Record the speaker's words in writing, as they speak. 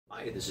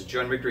Hi, this is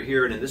John Richter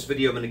here, and in this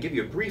video I'm going to give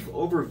you a brief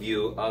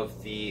overview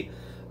of the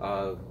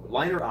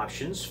liner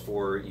options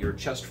for your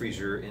chest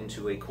freezer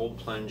into a cold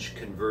plunge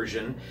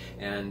conversion.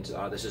 And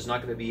this is not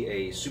going to be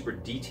a super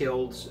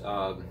detailed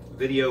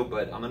video,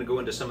 but I'm going to go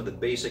into some of the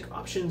basic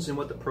options and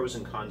what the pros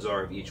and cons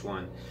are of each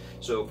one.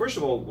 So first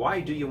of all, why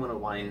do you want to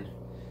line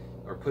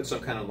or put some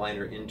kind of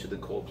liner into the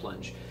cold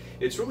plunge?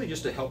 It's really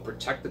just to help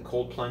protect the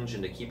cold plunge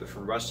and to keep it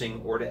from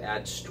rusting, or to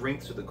add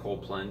strength to the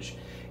cold plunge,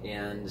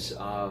 and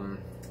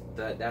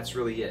that's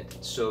really it.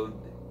 So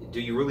do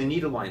you really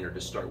need a liner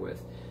to start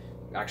with?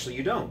 Actually,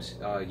 you don't.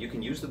 You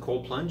can use the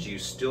cold plunge. You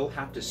still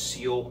have to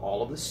seal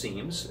all of the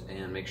seams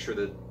and make sure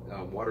that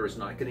water is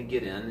not going to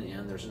get in,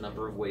 and there's a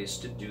number of ways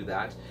to do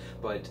that.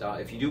 But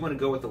if you do want to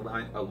go with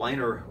a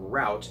liner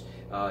route,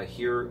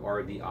 here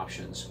are the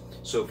options.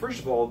 So first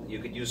of all, you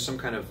could use some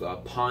kind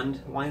of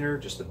pond liner,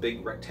 just the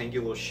big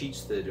rectangular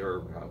sheets that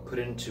are put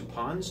into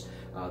ponds.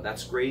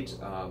 That's great.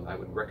 I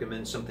would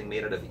recommend something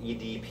made out of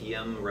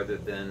EDPM rather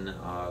than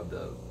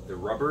the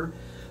rubber.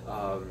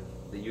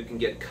 You can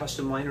get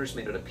custom liners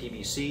made out of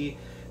PVC.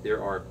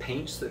 There are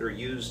paints that are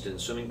used in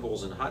swimming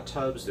pools and hot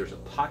tubs. There's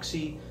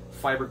epoxy,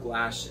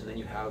 fiberglass, and then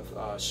you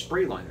have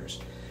spray liners.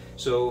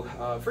 So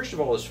first of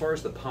all, as far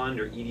as the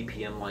pond or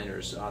EDPM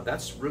liners,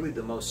 that's really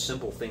the most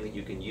simple thing that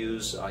you can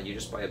use. You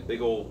just buy a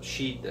big old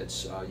sheet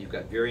that's you've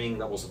got varying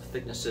levels of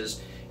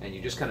thicknesses, and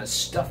you just kind of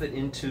stuff it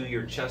into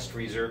your chest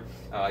freezer.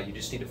 You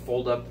just need to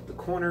fold up the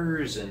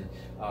corners, and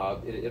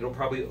it'll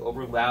probably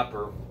overlap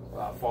or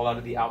fall out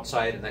of the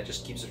outside, and that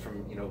just keeps it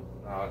from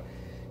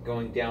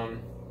going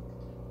down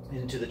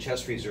into the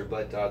chest freezer.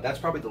 But that's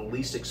probably the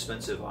least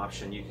expensive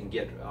option you can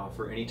get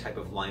for any type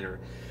of liner.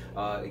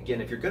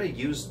 Again, if you're going to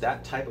use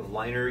that type of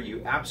liner,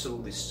 you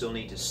absolutely still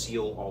need to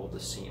seal all of the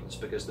seams,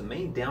 because the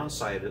main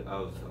downside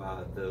of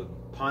the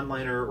pond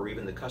liner or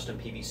even the custom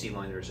PVC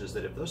liners is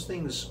that if those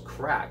things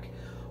crack,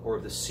 or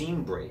if the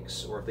seam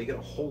breaks, or if they get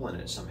a hole in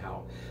it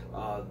somehow,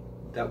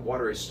 that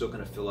water is still going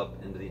to fill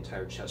up into the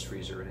entire chest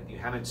freezer, and if you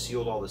haven't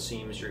sealed all the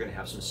seams, you're going to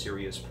have some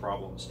serious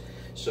problems.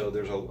 So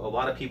there's a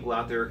lot of people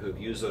out there who have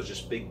used those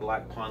just big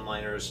black pond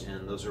liners,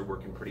 and those are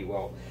working pretty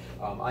well.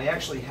 I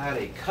actually had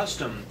a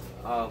custom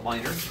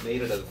liner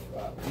made out of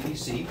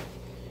PVC.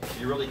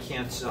 You really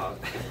can't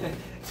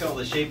tell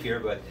the shape here,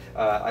 but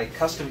I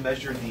custom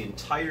measured the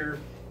entire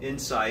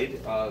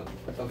inside of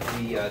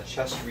the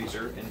chest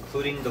freezer,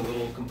 including the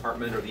little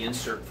compartment or the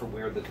insert for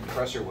where the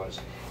compressor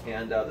was.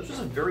 And this was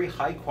a very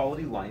high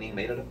quality lining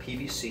made out of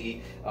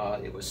PVC.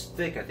 It was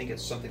thick. I think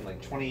it's something like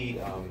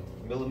 20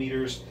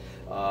 millimeters.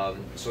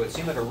 So it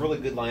seemed like a really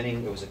good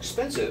lining. It was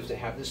expensive to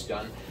have this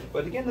done.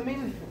 But again, the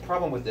main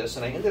problem with this,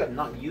 and I ended up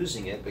not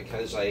using it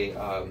because I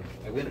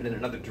went in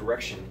another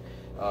direction.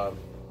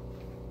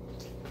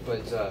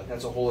 But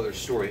that's a whole other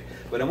story.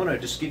 But I want to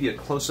just give you a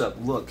close-up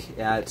look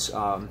at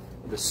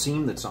the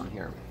seam that's on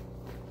here.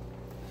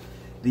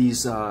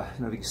 These, I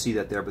don't know if you can see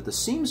that there, but the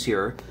seams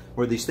here,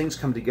 where these things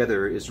come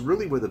together, is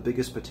really where the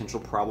biggest potential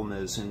problem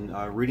is. And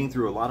reading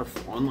through a lot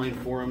of online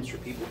forums for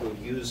people who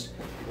have used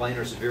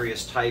liners of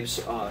various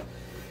types,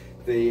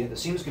 the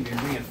seams can be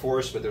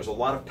reinforced, but there's a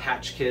lot of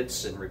patch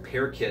kits and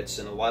repair kits,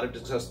 and a lot of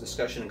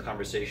discussion and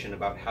conversation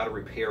about how to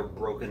repair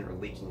broken or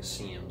leaking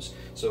seams.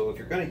 So if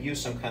you're going to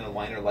use some kind of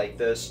liner like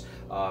this,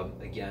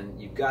 again,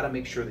 you've got to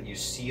make sure that you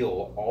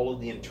seal all of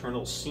the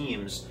internal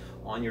seams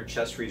on your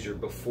chest freezer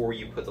before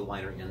you put the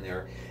liner in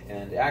there.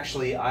 And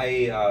actually,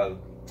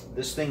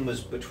 this thing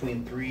was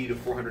between $300 to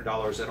 $400.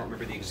 I don't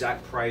remember the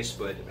exact price,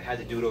 but if I had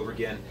to do it over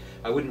again,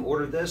 I wouldn't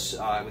order this.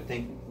 I would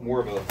think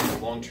more of a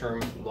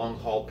long-term,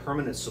 long-haul,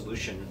 permanent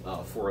solution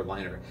for a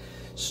liner.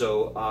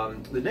 So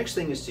the next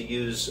thing is to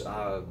use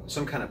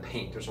some kind of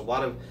paint. There's a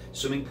lot of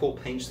swimming pool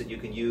paints that you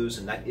can use,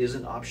 and that is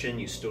an option.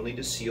 You still need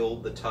to seal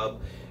the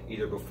tub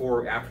either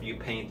before or after you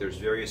paint. There's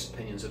various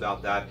opinions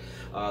about that.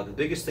 The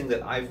biggest thing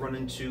that I've run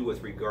into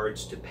with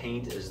regards to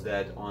paint is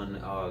that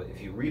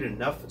if you read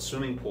enough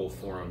swimming pool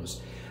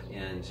forums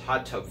and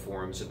hot tub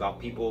forums about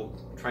people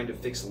trying to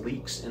fix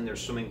leaks in their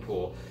swimming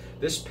pool,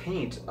 this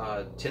paint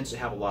tends to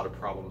have a lot of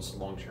problems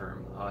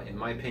long-term. In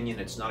my opinion,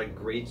 it's not a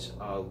great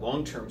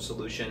long-term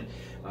solution.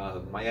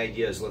 My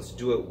idea is let's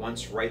do it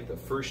once right the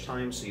first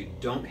time, so you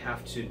don't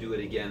have to do it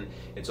again.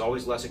 It's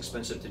always less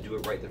expensive to do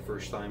it right the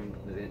first time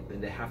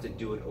than to have to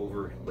do it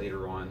over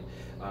later on.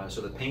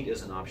 So the paint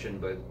is an option,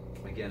 but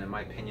again, in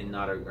my opinion,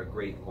 not a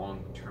great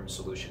long-term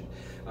solution.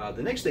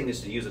 The next thing is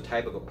to use a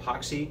type of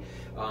epoxy.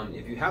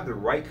 If you have the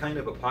right kind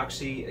of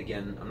epoxy,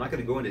 again, I'm not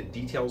going to go into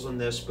details on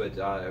this, but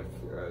I've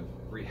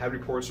had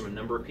reports from a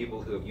number of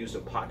people who have used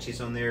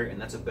epoxies on there, and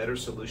that's a better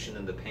solution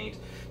than the paint.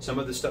 Some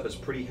of this stuff is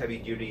pretty heavy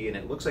duty, and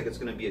it looks like it's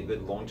going to be a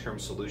good long-term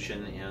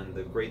solution. And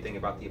the great thing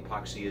about the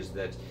epoxy is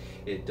that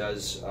it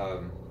is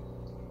going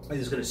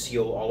to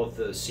seal all of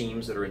the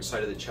seams that are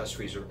inside of the chest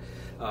freezer.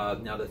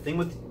 Now the thing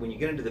with when you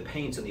get into the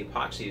paints and the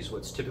epoxies,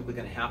 what's typically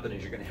going to happen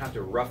is you're going to have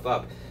to rough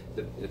up,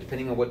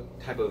 depending on what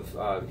type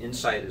of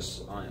inside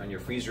is on your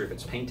freezer. If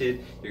it's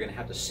painted, you're going to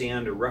have to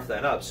sand or rough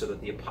that up so that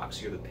the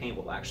epoxy or the paint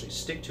will actually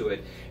stick to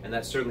it, and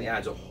that certainly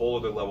adds a whole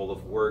other level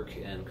of work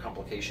and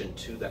complication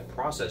to that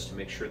process to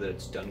make sure that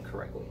it's done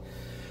correctly.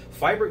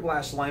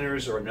 Fiberglass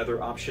liners are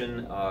another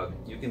option.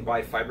 You can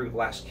buy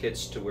fiberglass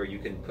kits to where you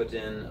can put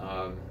in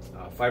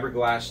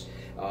fiberglass,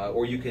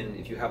 or you can,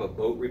 if you have a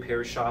boat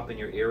repair shop in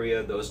your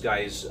area, those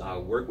guys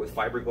work with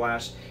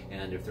fiberglass,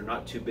 and if they're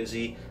not too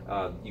busy,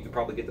 you could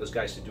probably get those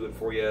guys to do it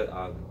for you.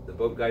 The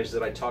boat guys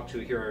that I talk to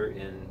here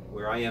in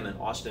where I am in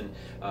Austin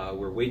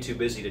were way too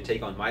busy to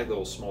take on my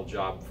little small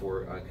job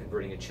for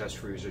converting a chest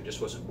freezer. It just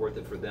wasn't worth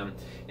it for them,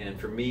 and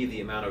for me, the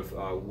amount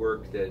of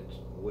work that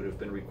would have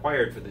been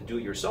required for the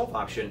do-it-yourself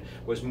option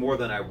was more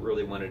than I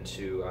really wanted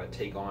to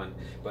take on.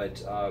 But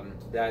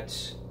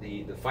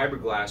the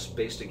fiberglass,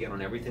 based again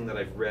on everything that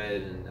I've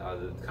read and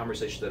the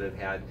conversations that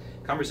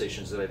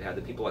I've had,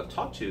 the people I've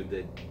talked to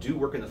that do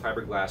work in the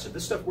fiberglass, if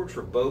this stuff works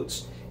for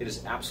boats, it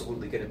is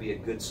absolutely going to be a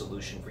good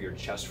solution for your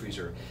chest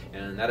freezer,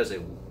 and that is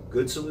a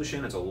good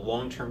solution. It's a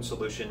long-term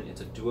solution.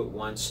 It's a do it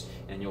once,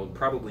 and you'll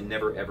probably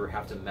never ever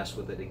have to mess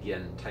with it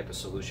again type of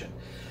solution.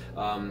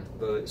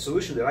 The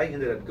solution that I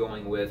ended up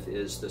going with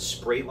is the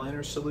spray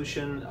liner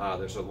solution.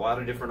 There's a lot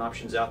of different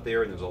options out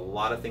there, and there's a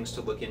lot of things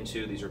to look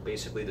into. These are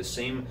basically the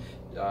same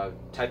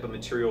type of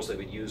materials that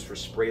we use for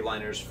spray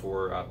liners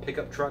for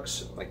pickup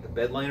trucks, like the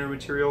bed liner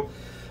material.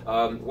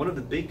 One of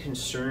the big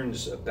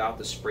concerns about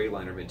the spray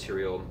liner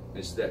material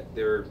is that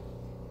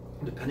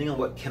depending on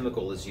what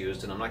chemical is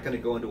used, and I'm not going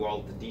to go into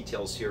all the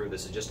details here,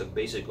 this is just a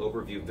basic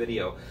overview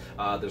video,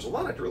 there's a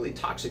lot of really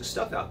toxic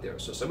stuff out there.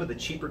 So some of the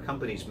cheaper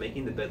companies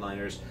making the bed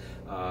liners,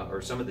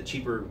 or some of the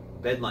cheaper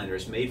bed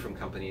liners made from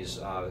companies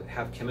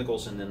have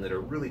chemicals in them that are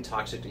really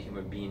toxic to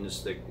human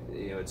beings. That,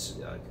 you know,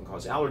 can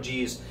cause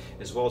allergies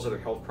as well as other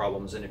health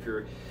problems. And if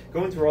you're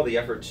going through all the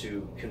effort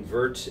to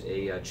convert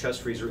a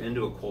chest freezer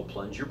into a cold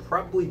plunge, you're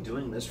probably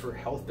doing this for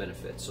health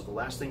benefits. So the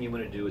last thing you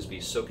want to do is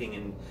be soaking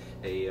in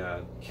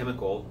a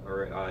chemical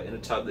or in a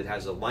tub that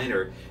has a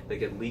liner that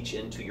could leach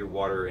into your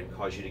water and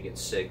cause you to get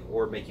sick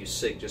or make you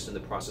sick just in the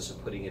process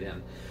of putting it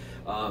in.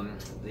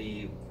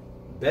 The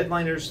bed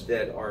liners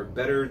that are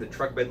better, the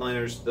truck bed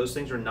liners, those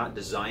things are not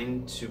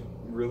designed to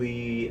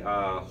really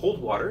hold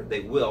water.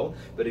 They will,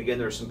 but again,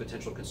 there's some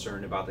potential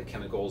concern about the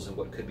chemicals and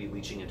what could be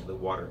leaching into the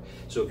water.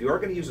 So if you are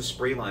going to use a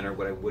spray liner,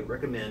 what I would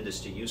recommend is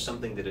to use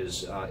something that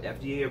is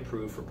FDA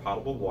approved for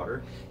potable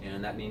water,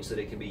 and that means that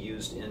it can be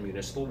used in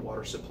municipal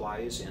water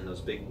supplies and those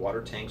big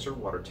water tanks or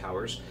water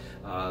towers,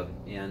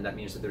 and that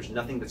means that there's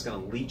nothing that's going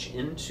to leach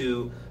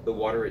into the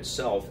water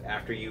itself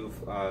after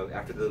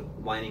after the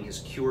lining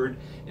has cured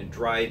and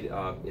dried.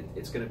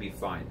 It's going to be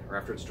fine, or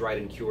after it's dried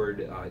and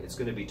cured, it's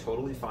going to be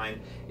totally fine,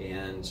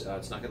 and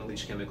it's not going to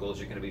leach chemicals.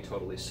 You're going to be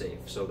totally safe.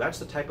 So that's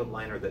the type of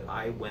liner that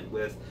I went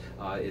with.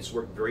 It's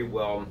worked very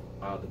well.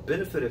 The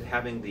benefit of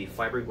having the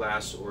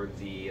fiberglass or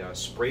the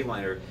spray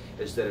liner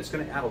is that it's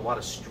going to add a lot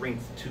of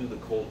strength to the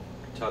cold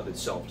tub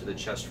itself, to the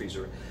chest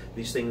freezer.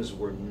 These things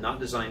were not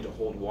designed to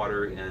hold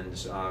water, and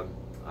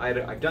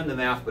I've done the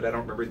math, but I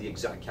don't remember the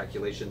exact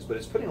calculations, but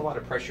it's putting a lot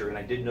of pressure, and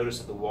I did notice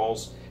that the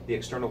walls, the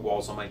external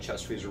walls on my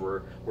chest freezer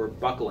were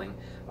buckling.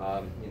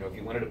 You know, if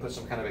you wanted to put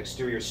some kind of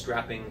exterior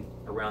strapping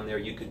around there,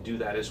 you could do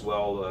that as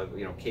well,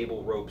 you know,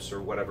 cable ropes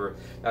or whatever.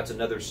 That's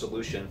another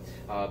solution.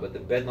 But the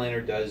bed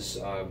liner does,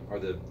 or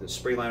the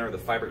spray liner or the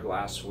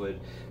fiberglass would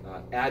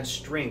add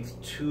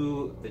strength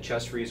to the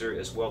chest freezer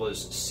as well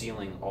as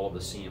sealing all of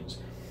the seams.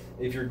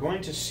 If you're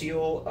going to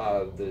seal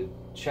the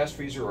chest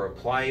freezer or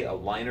apply a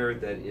liner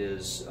that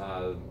is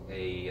a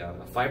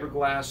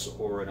fiberglass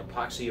or an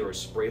epoxy or a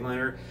spray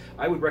liner,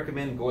 I would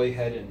recommend going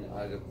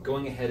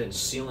ahead and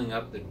sealing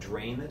up the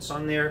drain that's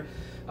on there.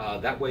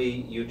 That way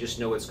you just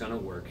know it's going to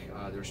work.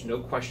 There's no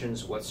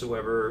questions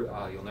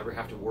whatsoever. You'll never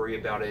have to worry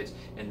about it,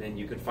 and then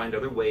you can find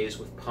other ways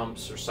with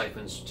pumps or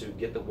siphons to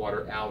get the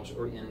water out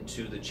or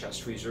into the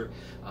chest freezer,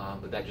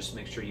 but that just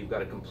makes sure you've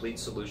got a complete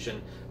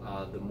solution.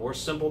 The more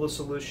simple the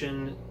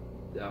solution,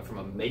 from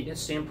a maintenance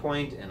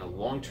standpoint and a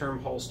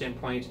long-term haul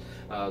standpoint,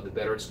 the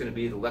better it's going to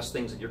be, the less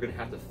things that you're going to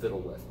have to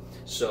fiddle with.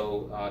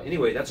 So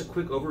anyway, that's a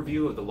quick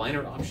overview of the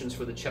liner options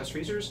for the chest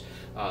freezers.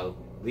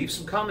 Leave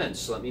some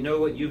comments. Let me know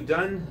what you've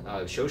done.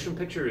 Show some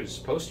pictures.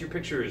 Post your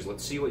pictures.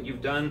 Let's see what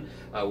you've done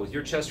with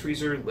your chest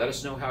freezer. Let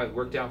us know how it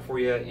worked out for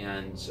you,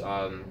 and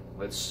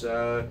let's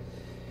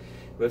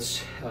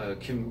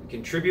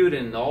contribute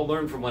and all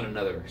learn from one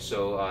another.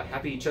 So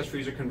happy chest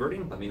freezer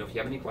converting. Let me know if you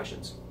have any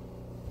questions.